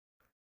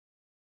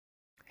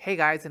Hey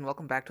guys, and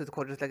welcome back to the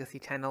Coder's Legacy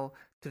channel.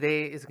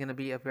 Today is going to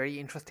be a very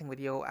interesting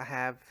video. I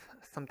have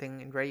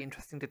something very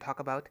interesting to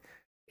talk about.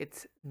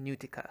 It's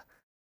Nuitka,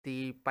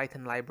 the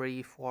Python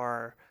library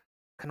for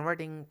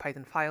converting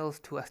Python files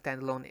to a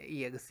standalone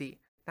exe.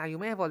 Now you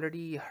may have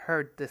already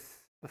heard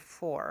this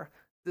before.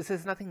 This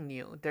is nothing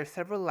new. There are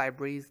several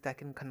libraries that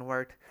can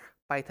convert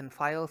Python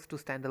files to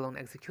standalone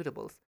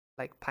executables,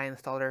 like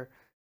PyInstaller,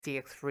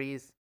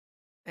 cxfreeze,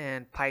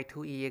 and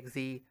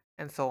py2exe,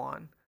 and so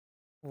on.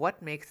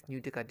 What makes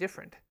Nuitka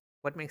different?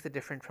 What makes it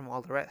different from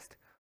all the rest?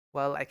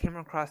 Well, I came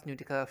across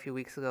Nuitka a few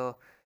weeks ago,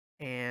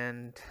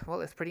 and well,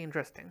 it's pretty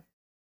interesting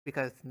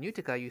because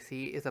Nuitka, you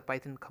see, is a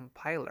Python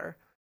compiler.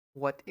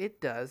 What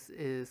it does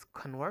is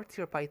converts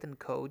your Python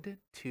code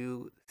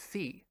to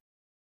C,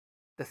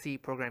 the C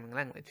programming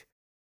language.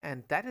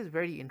 And that is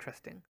very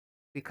interesting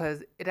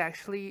because it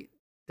actually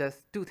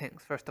does two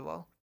things, first of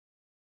all.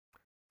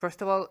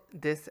 First of all,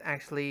 this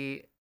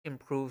actually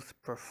improves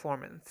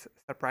performance,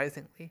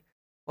 surprisingly.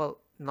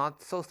 Well,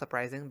 not so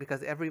surprising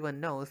because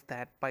everyone knows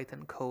that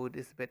Python code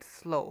is a bit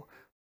slow,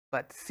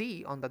 but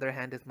C, on the other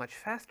hand, is much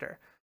faster.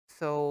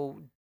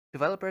 So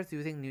developers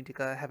using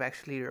Nuitka have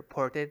actually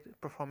reported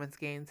performance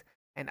gains,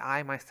 and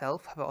I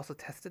myself have also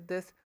tested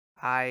this.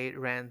 I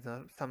ran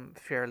some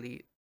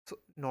fairly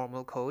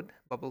normal code,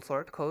 bubble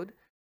sort code,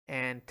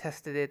 and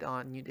tested it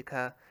on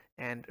Nuitka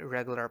and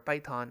regular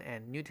Python,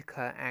 and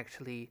Nuitka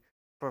actually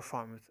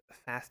performs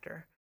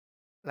faster.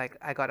 Like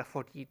I got a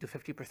 40 to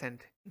 50%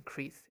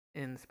 increase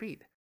in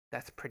speed.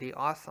 That's pretty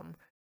awesome.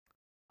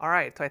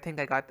 Alright, so I think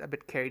I got a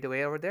bit carried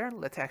away over there.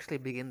 Let's actually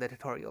begin the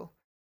tutorial.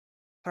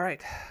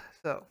 Alright,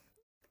 so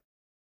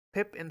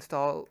pip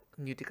install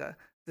Nuitka.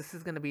 This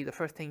is going to be the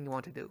first thing you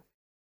want to do.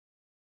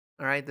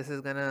 Alright, this is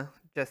going to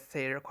just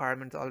say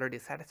requirements already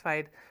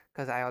satisfied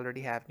because I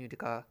already have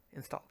Nuitka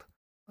installed.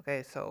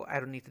 Okay, so I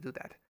don't need to do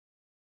that.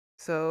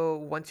 So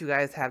once you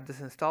guys have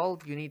this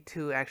installed, you need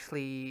to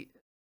actually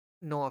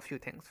know a few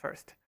things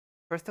first.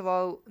 First of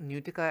all,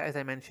 Nuitka, as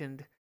I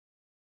mentioned,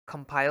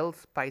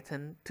 compiles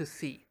Python to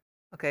C.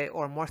 Okay,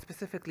 or more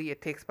specifically,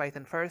 it takes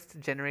Python first,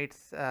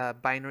 generates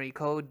binary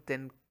code,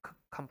 then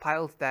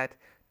compiles that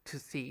to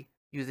C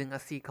using a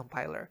C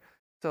compiler.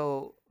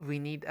 So we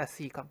need a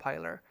C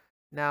compiler.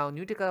 Now,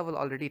 Nuitka will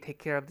already take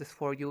care of this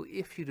for you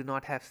if you do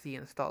not have C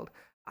installed.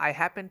 I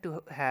happen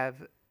to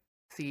have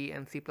C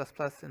and C++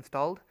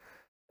 installed.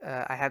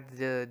 I have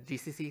the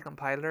GCC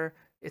compiler.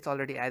 It's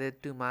already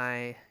added to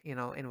my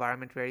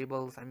environment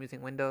variables. I'm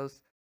using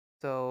Windows,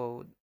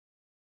 so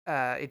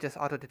it just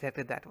auto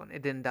detected that one.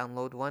 It didn't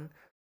download one.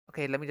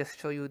 Okay, let me just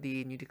show you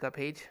the Nuitka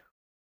page,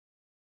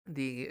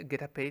 the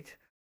GitHub page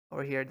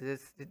over here.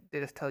 They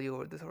just tell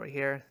you this over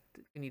here.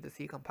 You need the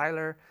C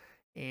compiler,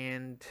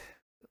 and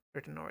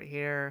written over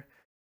here.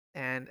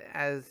 And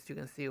as you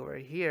can see over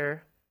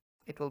here,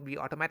 it will be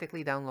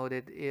automatically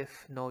downloaded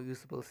if no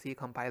usable C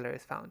compiler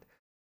is found.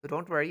 So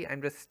don't worry,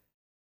 I'm just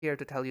here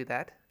to tell you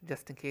that,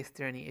 just in case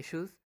there are any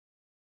issues.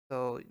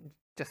 So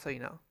just so you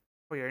know,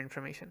 for your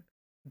information.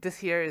 This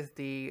here is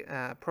the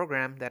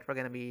program that we're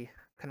going to be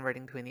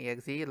converting to an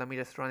exe. Let me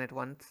just run it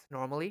once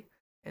normally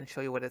and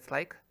show you what it's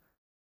like.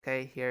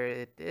 Okay, here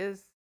it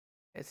is.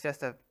 It's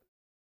just a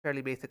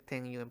fairly basic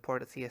thing. You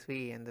import a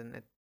CSV and then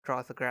it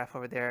draws a graph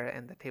over there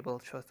and the table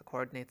shows the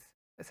coordinates,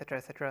 etc.,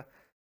 etc.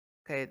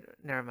 Okay,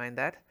 never mind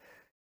that.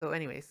 So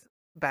anyways,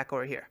 back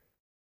over here.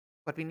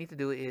 What we need to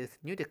do is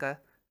Nuitka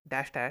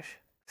dash dash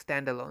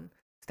standalone.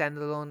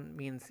 Standalone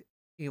means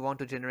you want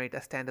to generate a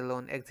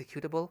standalone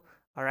executable,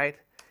 all right?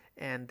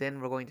 And then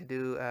we're going to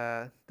do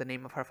the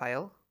name of our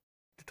file.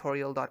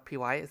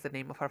 Tutorial.py is the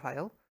name of our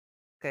file.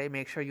 Okay,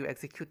 make sure you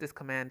execute this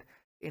command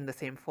in the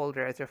same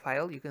folder as your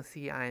file. You can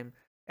see I'm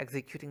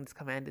executing this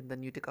command in the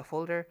Nuitka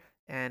folder,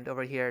 and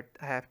over here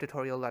I have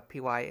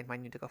tutorial.py in my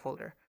Nuitka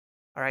folder.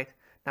 All right,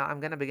 now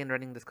I'm gonna begin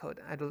running this code.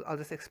 I'll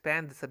just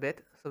expand this a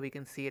bit so we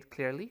can see it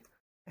clearly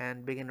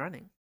and begin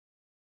running.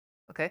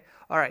 Okay,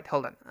 all right,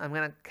 hold on. I'm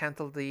gonna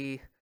cancel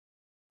the.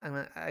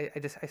 I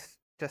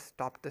just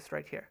stopped this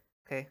right here.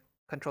 Okay,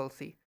 Control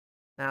C.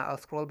 Now I'll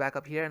scroll back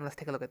up here and let's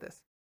take a look at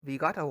this. We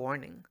got a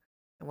warning,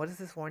 and what does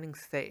this warning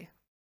say?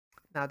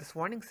 Now this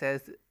warning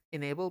says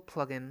enable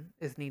plugin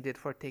is needed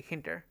for take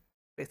hinter,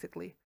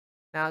 basically.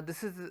 Now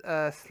this is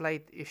a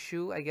slight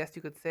issue, I guess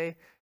you could say.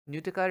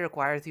 Nuitka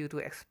requires you to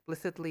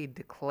explicitly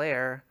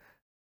declare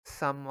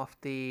some of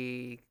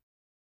the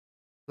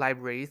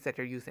libraries that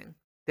you're using.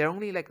 There are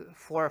only like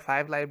 4 or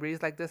 5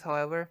 libraries like this,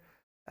 however,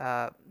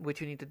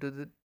 which you need to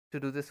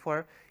do this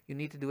for. You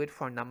need to do it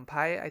for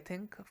NumPy, I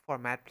think, for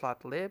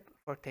matplotlib,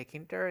 for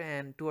takehinter,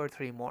 and 2 or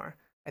 3 more.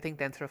 I think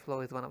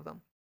TensorFlow is one of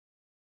them.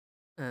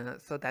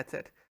 So that's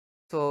it.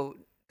 So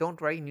don't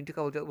worry,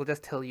 Nuitka will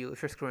just tell you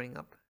if you're screwing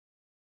up.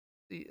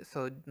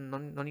 So no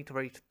need to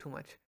worry too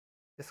much.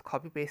 Just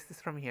copy paste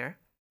this from here,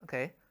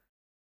 okay?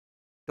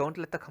 Don't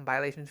let the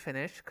compilation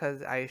finish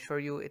because I assure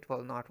you it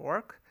will not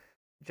work.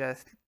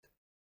 Just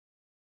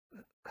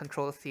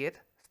Control C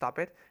it, stop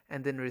it,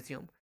 and then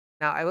resume.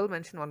 Now I will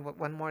mention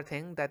one more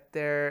thing, that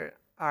there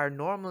are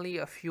normally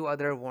a few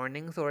other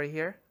warnings over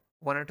here,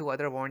 1 or 2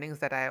 other warnings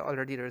that I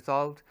already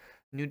resolved.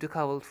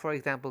 Nuitka will, for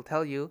example,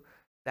 tell you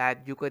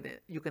that you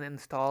can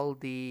install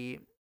the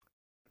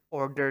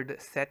ordered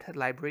set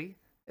library.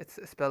 It's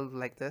spelled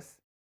like this,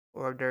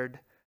 ordered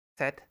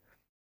set.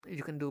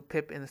 You can do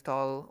pip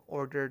install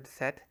ordered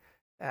set,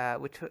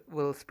 which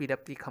will speed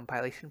up the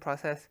compilation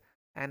process.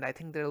 And I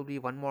think there will be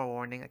one more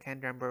warning. I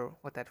can't remember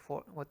what that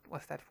for.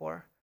 What's that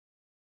for?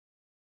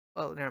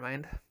 Well, never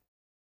mind.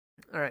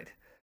 All right.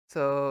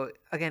 So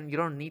again, you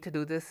don't need to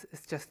do this.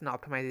 It's just an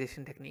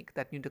optimization technique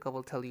that Nuitka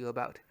will tell you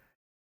about.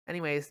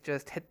 Anyways,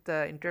 just hit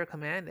the enter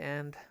command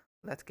and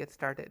let's get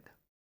started.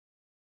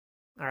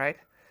 All right.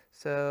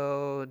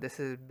 So this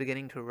is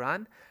beginning to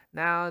run.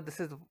 Now this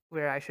is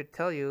where I should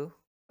tell you.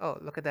 Oh,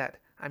 look at that.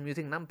 I'm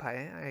using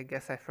NumPy. I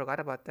guess I forgot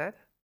about that.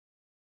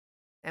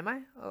 Am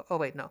I? Oh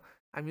wait, no.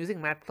 I'm using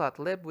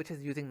matplotlib, which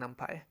is using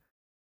NumPy.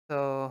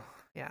 So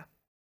yeah.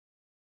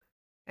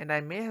 And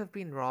I may have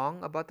been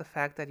wrong about the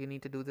fact that you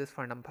need to do this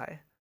for NumPy.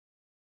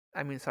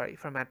 I mean, sorry,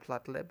 for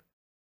matplotlib.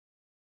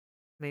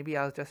 Maybe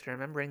I was just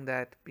remembering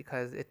that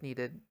because it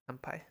needed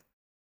NumPy.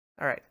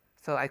 All right.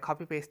 So I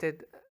copy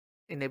pasted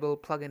enable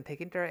plugin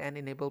takinter and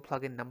enable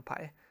plugin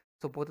NumPy.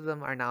 So both of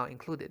them are now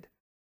included.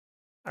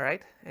 All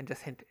right, and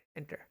just hit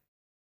enter.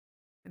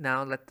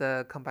 Now let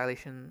the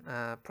compilation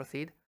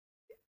proceed,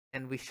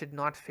 and we should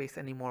not face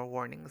any more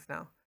warnings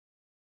now.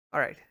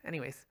 All right,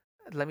 anyways,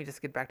 let me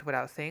just get back to what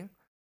I was saying.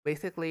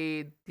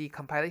 Basically, the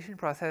compilation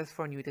process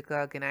for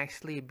Nuitka can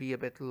actually be a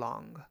bit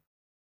long.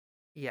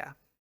 Yeah,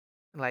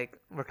 like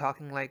we're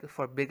talking like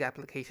for big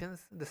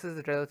applications. This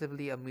is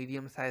relatively a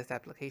medium-sized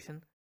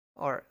application,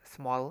 or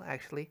small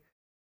actually.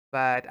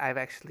 But I've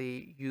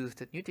actually used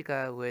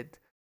Nuitka with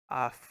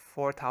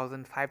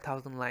 4,000,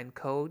 5,000 line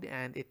code,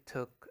 and it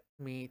took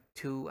me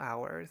 2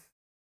 hours,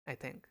 I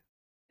think,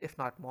 if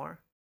not more.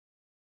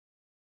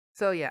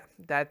 So yeah,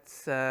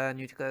 that's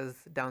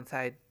Nuitika's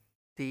downside.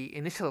 The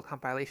initial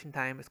compilation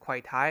time is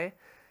quite high,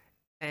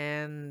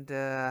 and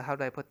how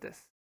do I put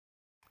this?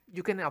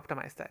 You can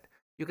optimize that.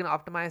 You can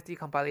optimize the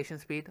compilation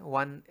speed.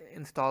 One,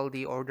 install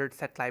the ordered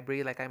set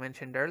library like I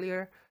mentioned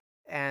earlier,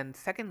 and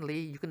secondly,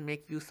 you can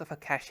make use of a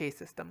cache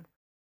system,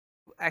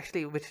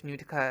 actually, which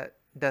Nuitka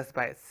does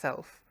by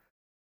itself.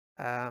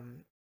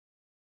 Um,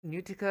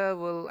 Nuitka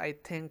will, I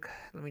think,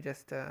 let me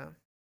just,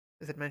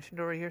 is it mentioned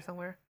over here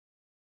somewhere?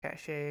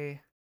 Cache.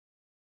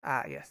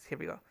 Ah, yes, here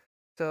we go.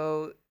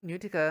 So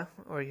Nuitka,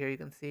 over here you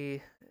can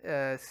see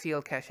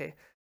CL cache.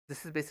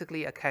 This is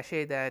basically a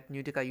cache that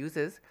Nuitka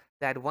uses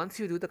that once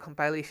you do the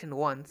compilation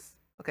once,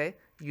 okay,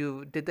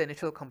 you did the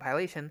initial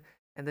compilation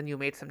and then you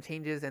made some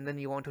changes and then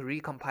you want to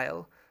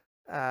recompile.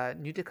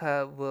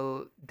 Nuitka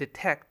will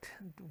detect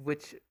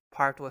which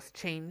part was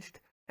changed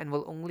and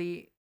will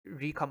only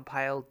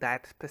recompile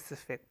that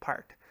specific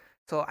part.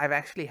 So I've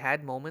actually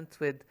had moments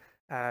with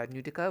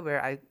Nuitka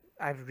where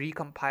I've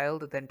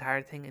recompiled the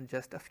entire thing in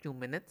just a few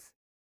minutes.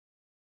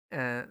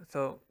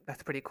 So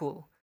that's pretty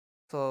cool.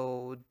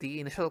 So the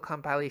initial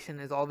compilation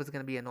is always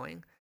going to be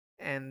annoying.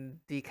 And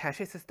the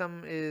cache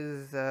system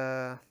is,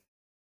 I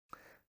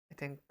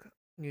think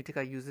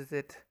Nuitka uses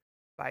it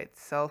by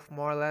itself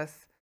more or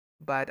less,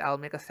 but I'll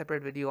make a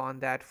separate video on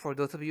that. For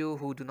those of you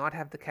who do not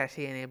have the cache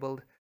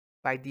enabled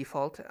by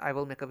default, I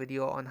will make a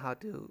video on how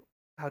to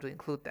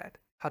include that,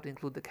 how to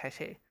include the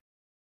cache.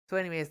 So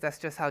anyways, that's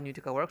just how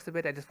Nuitka works a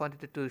bit. I just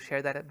wanted to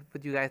share that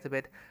with you guys a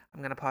bit.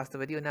 I'm going to pause the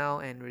video now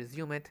and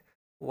resume it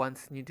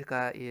once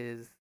Nuitka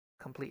is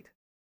complete,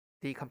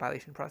 the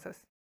compilation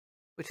process,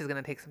 which is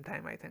going to take some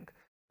time, I think,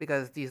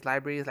 because these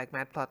libraries like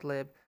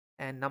matplotlib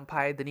and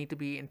NumPy, they need to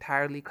be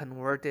entirely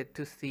converted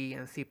to C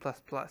and C++.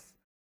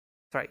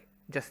 Sorry,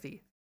 just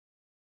C.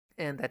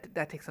 And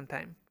that takes some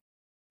time.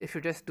 If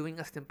you're just doing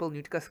a simple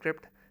Nuitka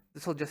script,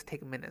 this will just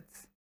take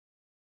minutes.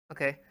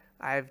 Okay,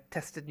 I've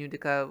tested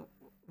Nuitka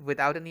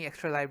without any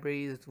extra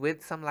libraries,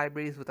 with some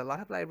libraries, with a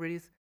lot of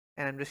libraries,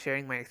 and I'm just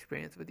sharing my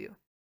experience with you.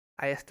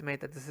 I estimate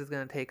that this is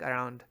going to take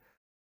around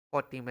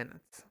 40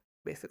 minutes,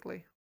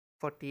 basically.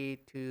 40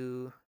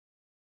 to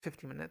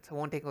 50 minutes. It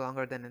won't take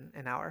longer than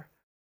an hour.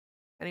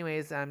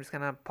 Anyways, I'm just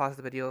going to pause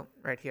the video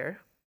right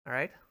here. All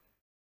right.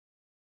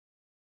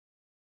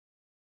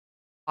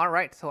 All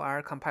right, so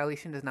our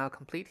compilation is now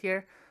complete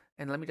here.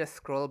 And let me just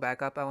scroll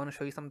back up. I want to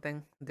show you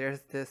something.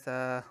 There's this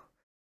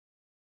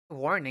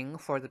warning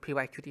for the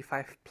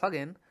PyQt5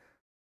 plugin,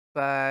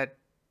 but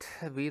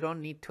we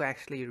don't need to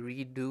actually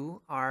redo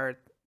our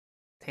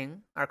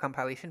our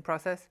compilation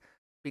process,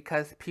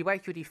 because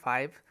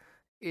PyQt5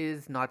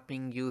 is not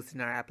being used in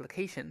our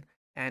application.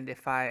 And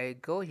if I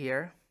go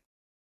here,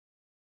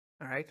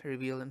 all right,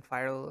 reveal in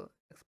File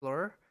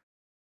Explorer,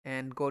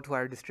 and go to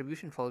our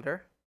distribution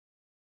folder,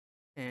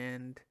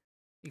 and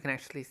you can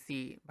actually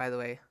see, by the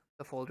way,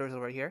 the folders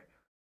over here.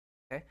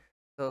 Okay,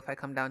 so if I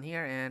come down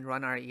here and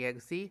run our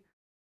exe,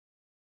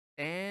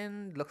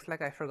 and looks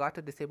like I forgot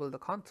to disable the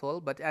console,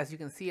 but as you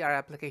can see, our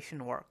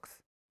application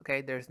works.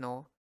 Okay, there's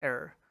no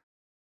error.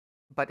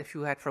 But if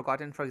you had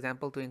forgotten, for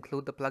example, to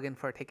include the plugin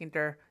for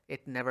takinter,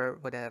 it never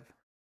would have,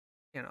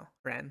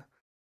 ran.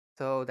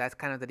 So that's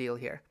kind of the deal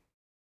here.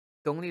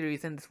 The only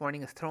reason this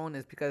warning is thrown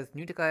is because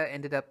Nuitka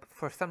ended up,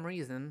 for some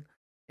reason,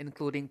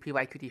 including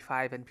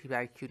pyqt5 and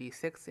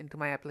pyqt6 into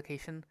my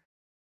application.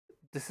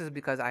 This is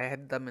because I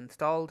had them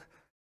installed,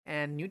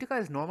 and Nuitka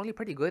is normally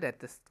pretty good at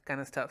this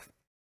kind of stuff.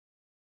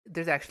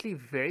 There's actually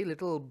very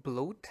little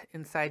bloat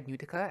inside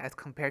Nuitka as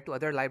compared to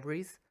other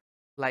libraries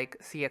like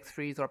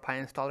cxfreeze or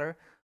pyinstaller,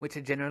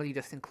 which generally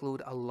just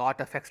include a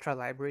lot of extra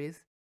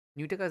libraries.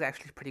 Nuitka is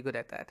actually pretty good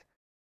at that.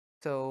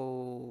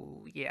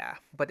 So yeah,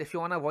 but if you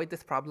want to avoid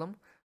this problem,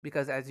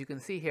 because as you can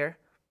see here,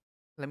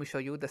 let me show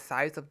you, the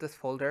size of this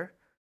folder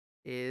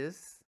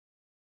is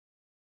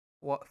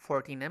what,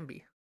 14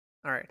 MB.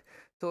 All right,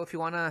 so if you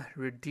want to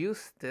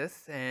reduce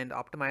this and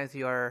optimize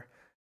your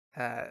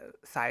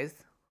size,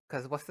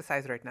 because what's the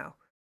size right now?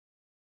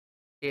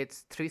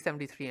 It's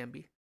 373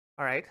 MB.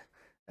 All right,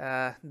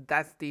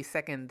 that's the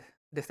second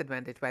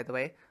disadvantage, by the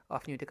way,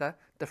 of Nuitka.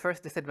 The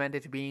first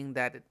disadvantage being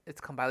that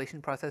its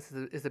compilation process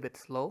is a bit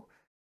slow,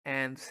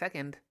 and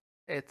second,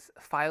 its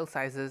file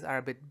sizes are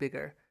a bit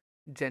bigger,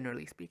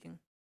 generally speaking.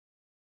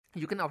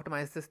 You can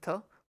optimize this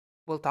though.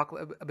 We'll talk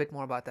a bit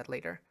more about that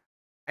later.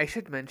 I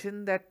should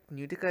mention that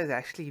Nuitka is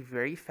actually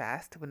very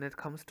fast when it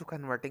comes to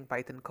converting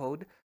Python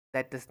code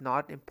that does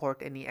not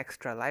import any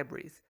extra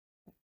libraries,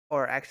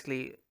 or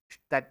actually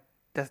that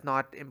does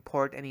not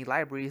import any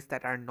libraries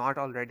that are not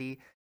already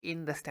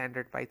in the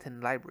standard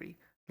Python library.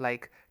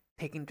 Like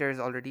Takinter is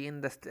already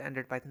in the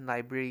standard Python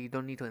library, you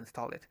don't need to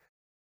install it.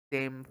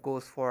 Same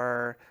goes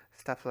for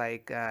stuff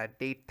like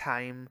date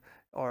time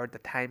or the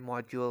time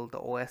module, the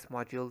OS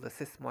module, the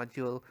sys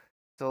module.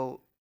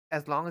 So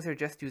as long as you're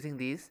just using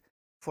these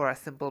for a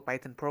simple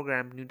Python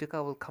program,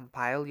 Nuitka will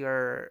compile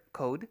your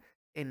code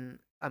in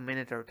a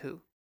minute or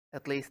two.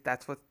 At least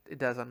that's what it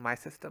does on my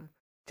system,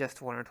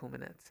 just 1 or 2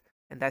 minutes.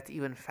 And that's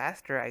even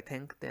faster, I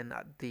think, than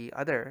the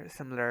other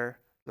similar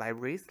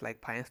libraries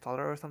like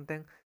PyInstaller or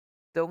something.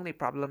 The only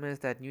problem is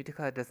that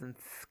Nuitka doesn't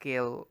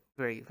scale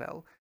very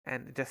well,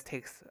 and it just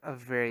takes a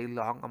very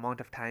long amount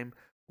of time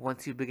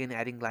once you begin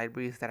adding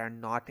libraries that are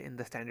not in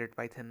the standard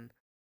Python,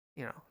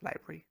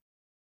 library.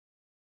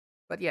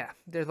 But yeah,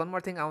 there's one more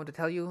thing I want to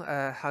tell you,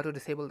 how to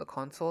disable the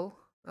console.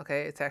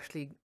 Okay, it's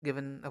actually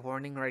given a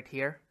warning right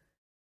here.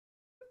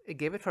 It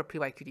gave it for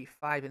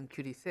pyqt5 and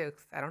qt6.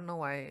 I don't know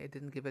why it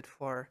didn't give it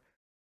for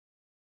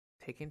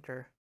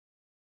takinter.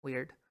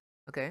 Weird.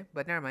 Okay,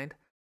 but never mind.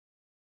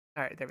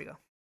 All right, there we go.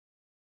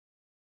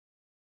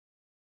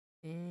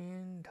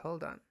 And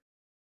hold on.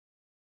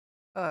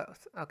 Oh,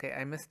 okay,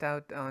 I missed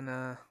out on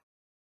all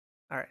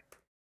right.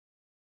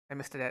 I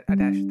missed a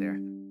dash there.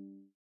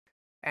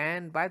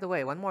 And by the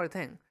way, one more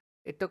thing.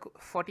 It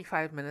took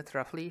 45 minutes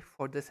roughly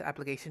for this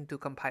application to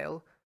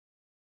compile.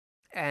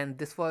 And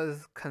this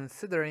was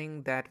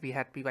considering that we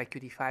had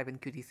pyqt5 and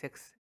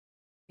qt6,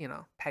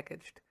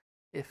 packaged.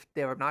 If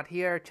they were not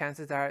here,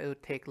 chances are it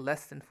would take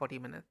less than 40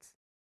 minutes.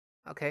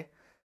 Okay?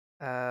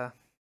 Uh,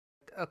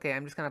 okay,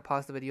 I'm just gonna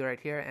pause the video right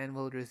here and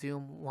we'll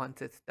resume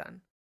once it's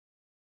done.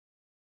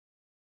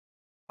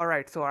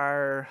 Alright, so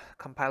our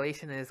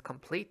compilation is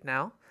complete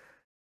now.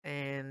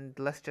 And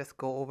let's just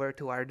go over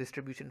to our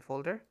distribution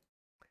folder.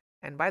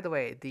 And by the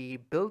way, the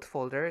build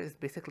folder is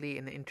basically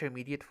an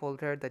intermediate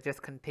folder that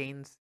just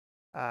contains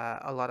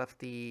a lot of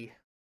the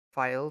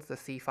files, the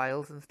C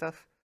files and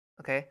stuff.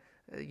 Okay,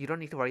 you don't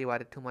need to worry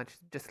about it too much,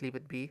 just leave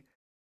it be.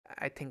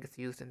 I think it's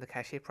used in the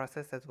cache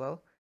process as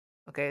well.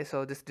 Okay,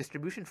 so this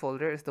distribution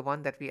folder is the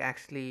one that we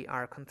actually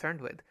are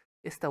concerned with.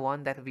 It's the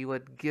one that we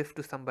would give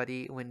to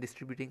somebody when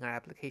distributing our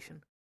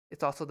application.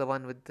 It's also the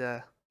one with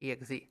the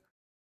exe.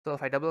 So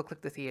if I double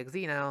click this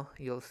exe now,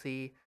 you'll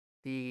see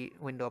the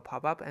window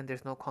pop up and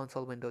there's no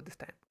console window this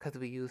time because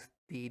we used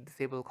the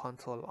disable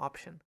console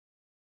option.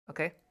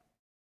 Okay.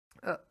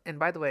 And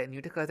by the way,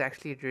 Nuitka is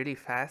actually really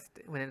fast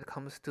when it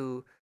comes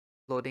to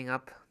loading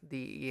up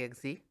the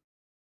exe.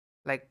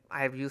 Like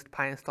I've used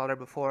PyInstaller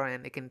before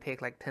and it can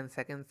take like 10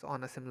 seconds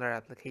on a similar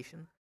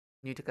application.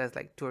 Nuitka is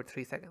like 2 or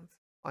 3 seconds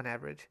on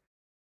average.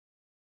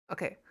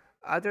 Okay,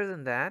 other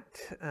than that,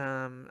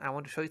 I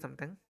want to show you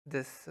something.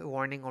 This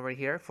warning over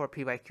here for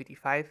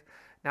pyqt5.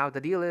 Now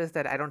the deal is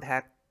that I don't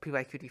have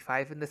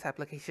pyqt5 in this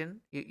application.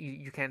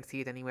 You can't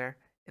see it anywhere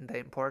in the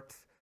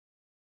imports.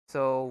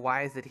 So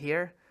why is it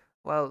here?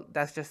 Well,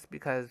 that's just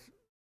because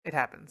it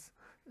happens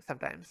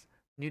sometimes.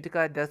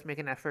 Nuitka does make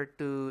an effort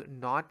to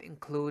not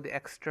include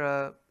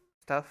extra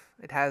stuff.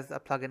 It has a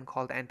plugin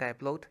called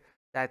anti-bloat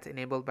that's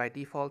enabled by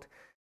default.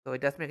 So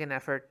it does make an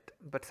effort,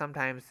 but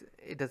sometimes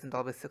it doesn't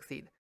always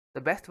succeed.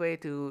 The best way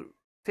to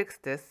fix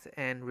this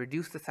and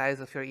reduce the size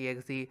of your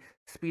exe,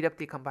 speed up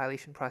the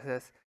compilation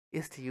process,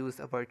 is to use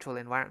a virtual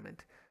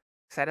environment.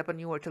 Set up a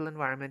new virtual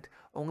environment,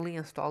 only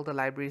install the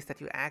libraries that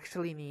you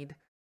actually need,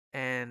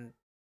 and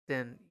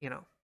then,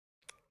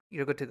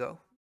 you're good to go,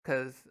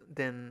 because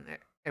then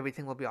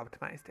everything will be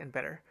optimized and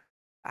better.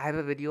 I have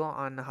a video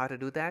on how to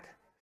do that,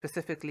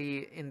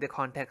 specifically in the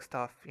context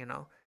of,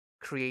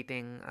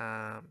 creating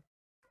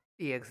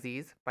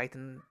exes,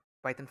 Python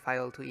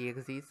file to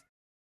exes.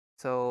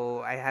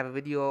 So I have a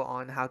video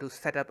on how to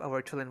set up a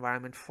virtual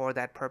environment for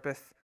that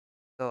purpose.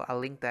 So I'll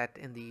link that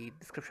in the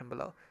description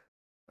below.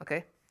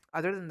 Okay.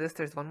 Other than this,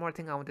 there's one more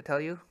thing I want to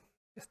tell you.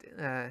 just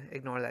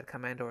ignore that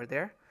command over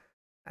there.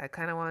 I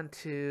kind of want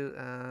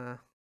to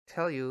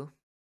tell you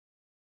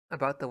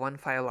about the one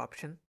file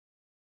option.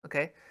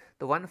 Okay,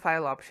 the one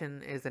file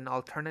option is an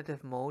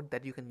alternative mode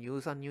that you can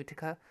use on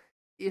Nuitka.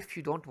 If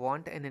you don't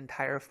want an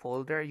entire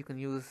folder, you can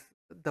use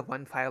the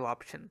one file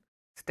option.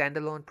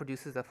 Standalone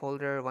produces a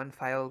folder, one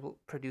file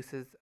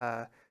produces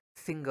a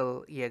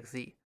single exe,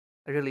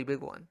 a really big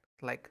one,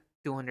 like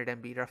 200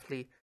 MB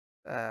roughly,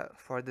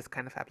 for this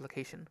kind of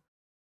application.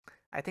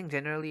 I think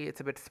generally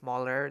it's a bit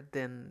smaller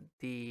than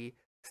the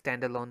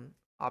standalone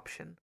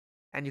option,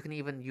 and you can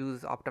even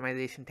use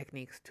optimization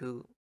techniques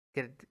to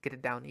get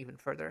it down even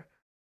further.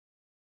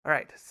 All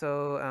right,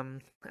 so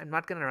I'm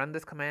not gonna run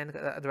this command,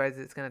 otherwise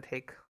it's gonna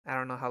take, I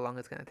don't know how long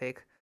it's gonna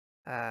take,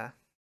 uh,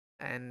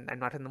 and I'm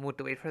not in the mood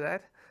to wait for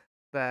that.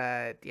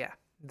 But yeah,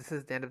 this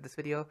is the end of this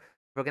video.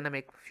 We're gonna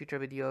make future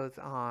videos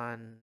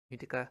on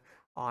Nuitka,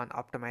 on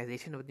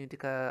optimization with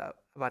Nuitka,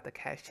 about the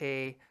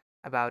cache,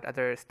 about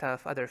other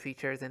stuff, other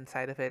features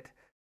inside of it.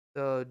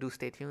 So do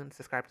stay tuned,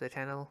 subscribe to the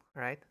channel,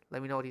 alright?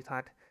 Let me know what you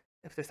thought.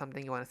 If there's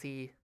something you want to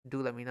see,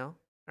 do let me know,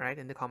 alright,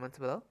 in the comments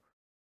below.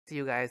 See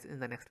you guys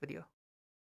in the next video.